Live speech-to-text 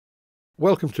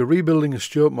Welcome to rebuilding a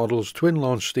Stuart Model's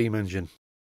twin-launch steam engine.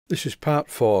 This is part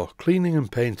 4, cleaning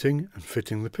and painting and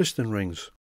fitting the piston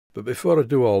rings. But before I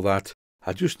do all that,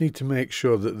 I just need to make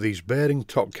sure that these bearing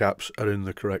top caps are in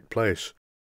the correct place.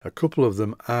 A couple of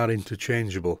them are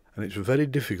interchangeable and it's very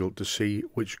difficult to see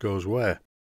which goes where.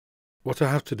 What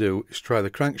I have to do is try the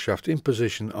crankshaft in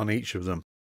position on each of them,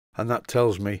 and that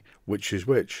tells me which is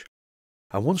which.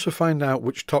 And once I find out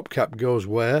which top cap goes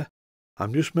where,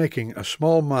 I'm just making a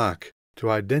small mark to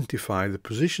identify the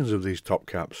positions of these top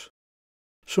caps.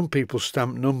 Some people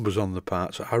stamp numbers on the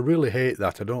parts. I really hate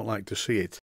that. I don't like to see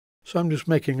it. So I'm just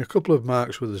making a couple of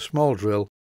marks with a small drill,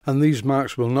 and these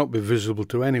marks will not be visible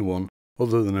to anyone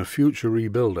other than a future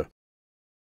rebuilder.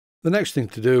 The next thing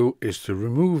to do is to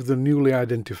remove the newly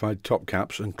identified top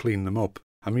caps and clean them up.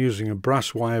 I'm using a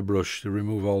brass wire brush to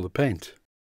remove all the paint.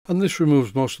 And this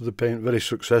removes most of the paint very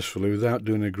successfully without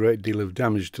doing a great deal of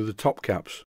damage to the top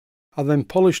caps. I then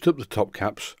polished up the top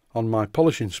caps on my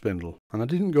polishing spindle, and I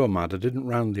didn't go mad, I didn't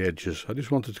round the edges, I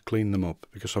just wanted to clean them up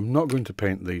because I'm not going to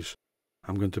paint these.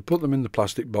 I'm going to put them in the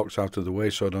plastic box out of the way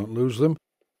so I don't lose them,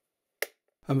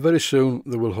 and very soon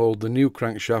they will hold the new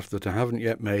crankshaft that I haven't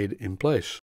yet made in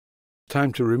place.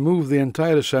 Time to remove the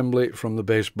entire assembly from the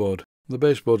baseboard. The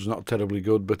baseboard's not terribly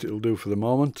good, but it'll do for the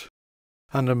moment,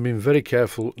 and I'm being very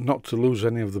careful not to lose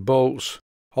any of the bolts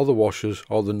or the washers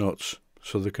or the nuts,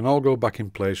 so they can all go back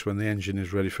in place when the engine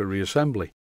is ready for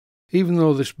reassembly. Even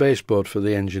though this baseboard for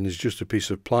the engine is just a piece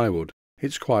of plywood,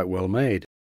 it's quite well made.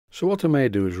 So what I may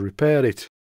do is repair it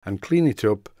and clean it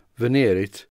up, veneer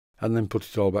it, and then put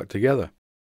it all back together.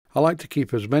 I like to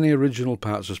keep as many original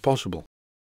parts as possible.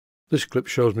 This clip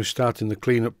shows me starting the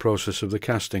clean-up process of the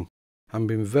casting. I'm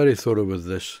being very thorough with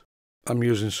this. I'm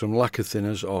using some lacquer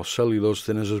thinners, or cellulose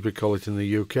thinners as we call it in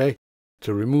the UK,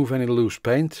 to remove any loose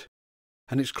paint,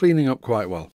 and it's cleaning up quite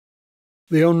well.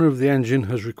 The owner of the engine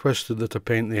has requested that I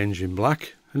paint the engine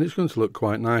black, and it's going to look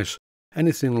quite nice.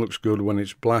 Anything looks good when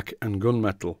it's black and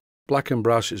gunmetal. Black and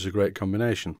brass is a great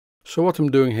combination. So what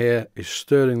I'm doing here is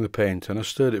stirring the paint, and I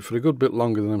stirred it for a good bit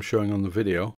longer than I'm showing on the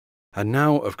video. And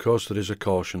now, of course, there is a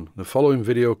caution. The following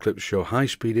video clips show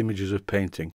high-speed images of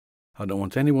painting. I don't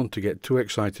want anyone to get too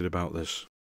excited about this.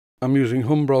 I'm using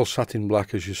Humbrol satin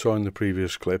black as you saw in the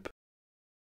previous clip.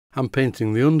 I'm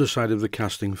painting the underside of the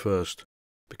casting first,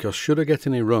 because should I get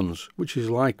any runs, which is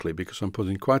likely because I'm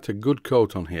putting quite a good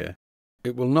coat on here,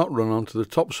 it will not run onto the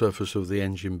top surface of the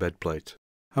engine bed plate.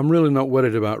 I'm really not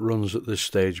worried about runs at this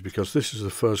stage because this is the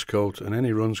first coat and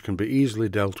any runs can be easily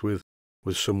dealt with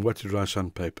some wet dry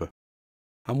sandpaper.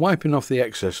 I'm wiping off the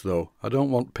excess though. I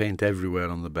don't want paint everywhere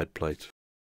on the bed plate.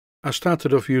 I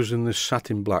started off using this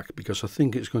satin black because I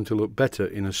think it's going to look better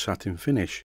in a satin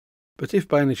finish. But if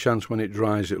by any chance when it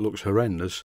dries it looks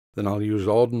horrendous, then I'll use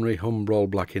ordinary Humbrol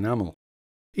black enamel.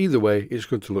 Either way, it's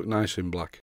going to look nice in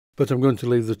black. But I'm going to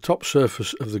leave the top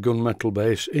surface of the gunmetal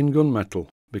base in gunmetal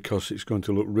because it's going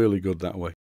to look really good that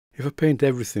way. If I paint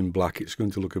everything black, it's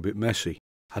going to look a bit messy.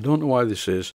 I don't know why this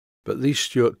is, but these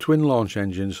Stuart twin launch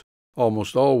engines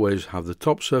almost always have the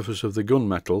top surface of the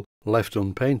gunmetal left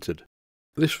unpainted.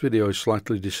 This video is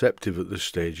slightly deceptive at this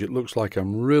stage. It looks like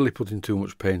I'm really putting too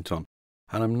much paint on.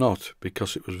 And I'm not,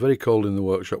 because it was very cold in the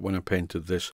workshop when I painted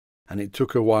this, and it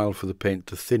took a while for the paint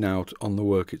to thin out on the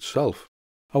work itself.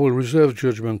 I will reserve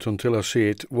judgment until I see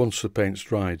it once the paint's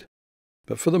dried.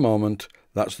 But for the moment,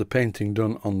 that's the painting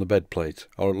done on the bed plate,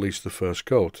 or at least the first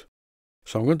coat.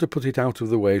 So I'm going to put it out of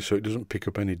the way so it doesn't pick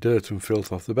up any dirt and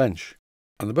filth off the bench.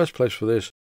 And the best place for this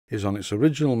is on its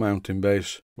original mounting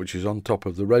base, which is on top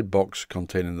of the red box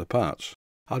containing the parts.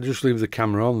 I'll just leave the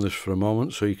camera on this for a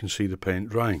moment so you can see the paint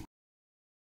drying.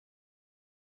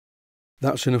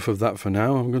 That's enough of that for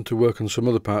now. I'm going to work on some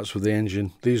other parts of the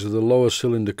engine. These are the lower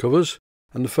cylinder covers,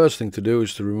 and the first thing to do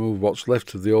is to remove what's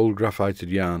left of the old graphited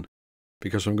yarn,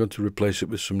 because I'm going to replace it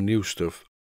with some new stuff.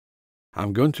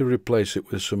 I'm going to replace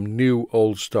it with some new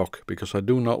old stock, because I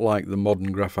do not like the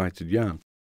modern graphited yarn.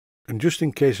 And just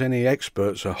in case any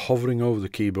experts are hovering over the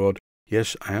keyboard,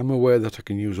 yes, I am aware that I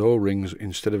can use O-rings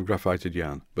instead of graphited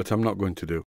yarn, but I'm not going to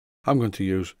do. I'm going to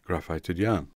use graphited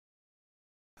yarn.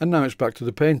 And now it's back to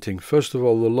the painting. First of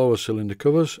all the lower cylinder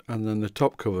covers and then the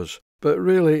top covers. But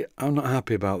really, I'm not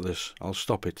happy about this. I'll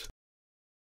stop it.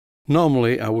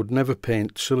 Normally I would never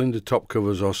paint cylinder top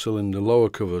covers or cylinder lower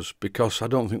covers because I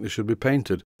don't think they should be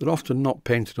painted. They're often not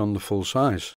painted on the full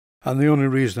size. And the only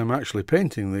reason I'm actually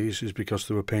painting these is because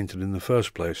they were painted in the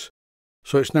first place.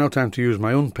 So it's now time to use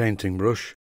my unpainting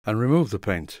brush and remove the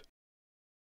paint.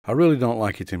 I really don't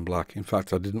like it in black. In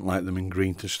fact, I didn't like them in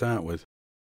green to start with.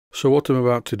 So what I'm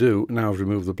about to do, now I've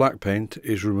removed the black paint,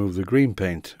 is remove the green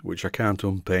paint, which I can't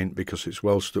unpaint because it's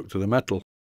well stuck to the metal.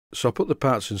 So I put the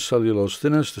parts in cellulose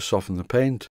thinners to soften the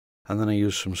paint, and then I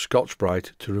used some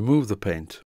Scotch-Brite to remove the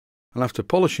paint. And after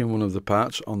polishing one of the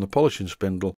parts on the polishing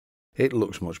spindle, it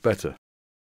looks much better.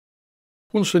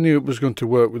 Once I knew it was going to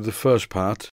work with the first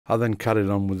part, I then carried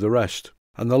on with the rest.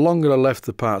 And the longer I left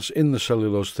the parts in the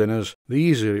cellulose thinners, the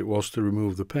easier it was to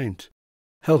remove the paint.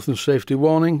 Health and safety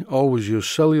warning: always use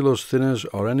cellulose thinners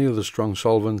or any other strong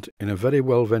solvent in a very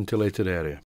well ventilated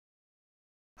area.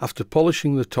 After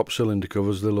polishing the top cylinder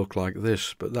covers, they look like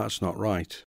this, but that's not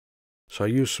right. So I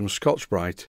used some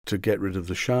Scotch-Brite to get rid of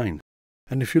the shine.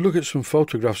 And if you look at some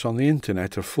photographs on the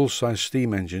internet of full-size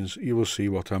steam engines, you will see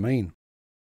what I mean.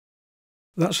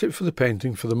 That's it for the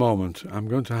painting for the moment. I'm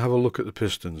going to have a look at the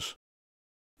pistons.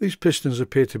 These pistons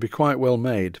appear to be quite well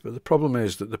made, but the problem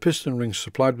is that the piston rings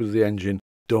supplied with the engine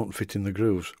don't fit in the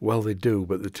grooves. Well, they do,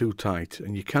 but they're too tight,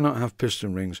 and you cannot have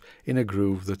piston rings in a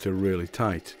groove that are really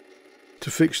tight. To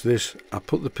fix this, I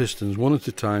put the pistons one at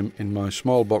a time in my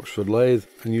small Boxford lathe,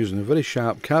 and using a very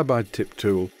sharp carbide tip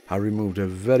tool, I removed a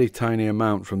very tiny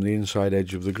amount from the inside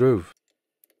edge of the groove.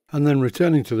 And then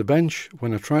returning to the bench,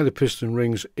 when I try the piston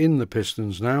rings in the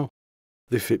pistons now,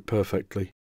 they fit perfectly.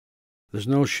 There's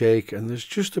no shake, and there's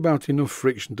just about enough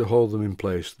friction to hold them in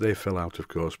place. They fell out, of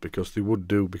course, because they would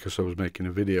do because I was making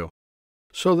a video.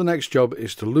 So the next job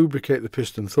is to lubricate the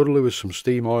piston thoroughly with some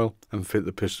steam oil and fit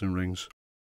the piston rings.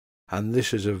 And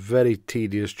this is a very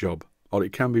tedious job, or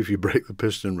it can be if you break the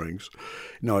piston rings.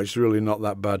 No, it's really not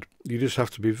that bad. You just have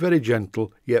to be very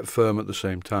gentle, yet firm at the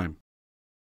same time.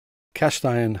 Cast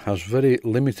iron has very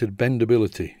limited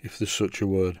bendability, if there's such a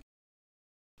word.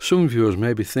 Some viewers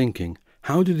may be thinking,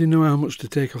 how did he know how much to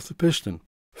take off the piston?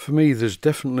 For me, there's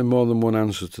definitely more than one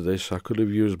answer to this. I could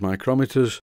have used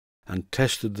micrometers and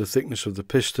tested the thickness of the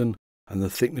piston and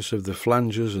the thickness of the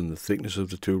flanges and the thickness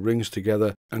of the two rings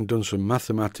together and done some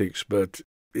mathematics, but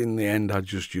in the end I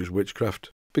just used witchcraft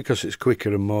because it's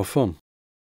quicker and more fun.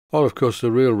 Or of course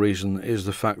the real reason is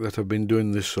the fact that I've been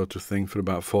doing this sort of thing for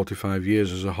about 45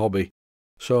 years as a hobby,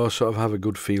 so I sort of have a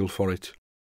good feel for it.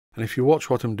 And if you watch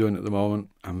what I'm doing at the moment,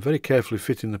 I'm very carefully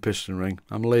fitting the piston ring.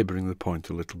 I'm labouring the point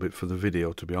a little bit for the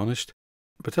video, to be honest.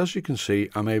 But as you can see,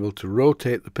 I'm able to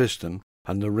rotate the piston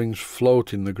and the rings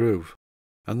float in the groove.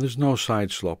 And there's no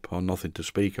side slop or nothing to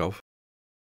speak of.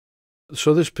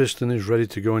 So this piston is ready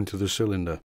to go into the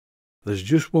cylinder. There's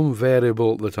just one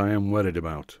variable that I am worried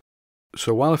about.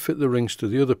 So while I fit the rings to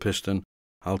the other piston,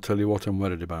 I'll tell you what I'm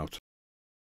worried about.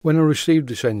 When I received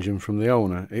this engine from the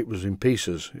owner, it was in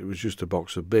pieces. It was just a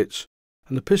box of bits.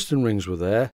 And the piston rings were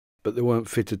there, but they weren't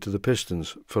fitted to the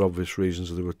pistons. For obvious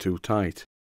reasons, they were too tight.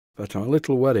 But I'm a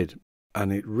little worried,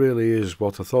 and it really is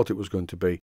what I thought it was going to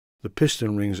be. The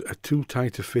piston rings are too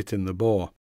tight to fit in the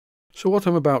bore. So what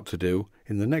I'm about to do,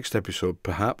 in the next episode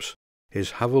perhaps,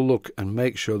 is have a look and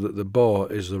make sure that the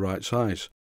bore is the right size.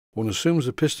 One assumes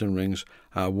the piston rings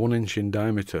are 1 inch in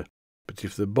diameter, but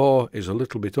if the bore is a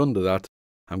little bit under that,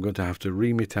 I'm going to have to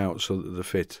ream it out so that they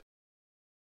fit.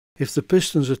 If the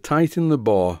pistons are tight in the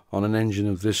bore on an engine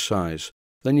of this size,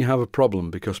 then you have a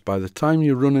problem because by the time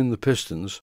you run in the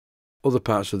pistons, other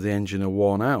parts of the engine are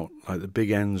worn out, like the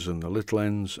big ends and the little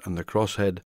ends and the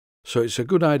crosshead, so it's a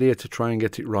good idea to try and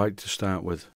get it right to start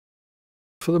with.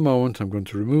 For the moment, I'm going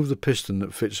to remove the piston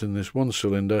that fits in this one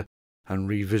cylinder and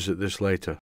revisit this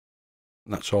later.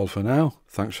 That's all for now.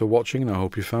 Thanks for watching and I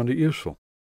hope you found it useful.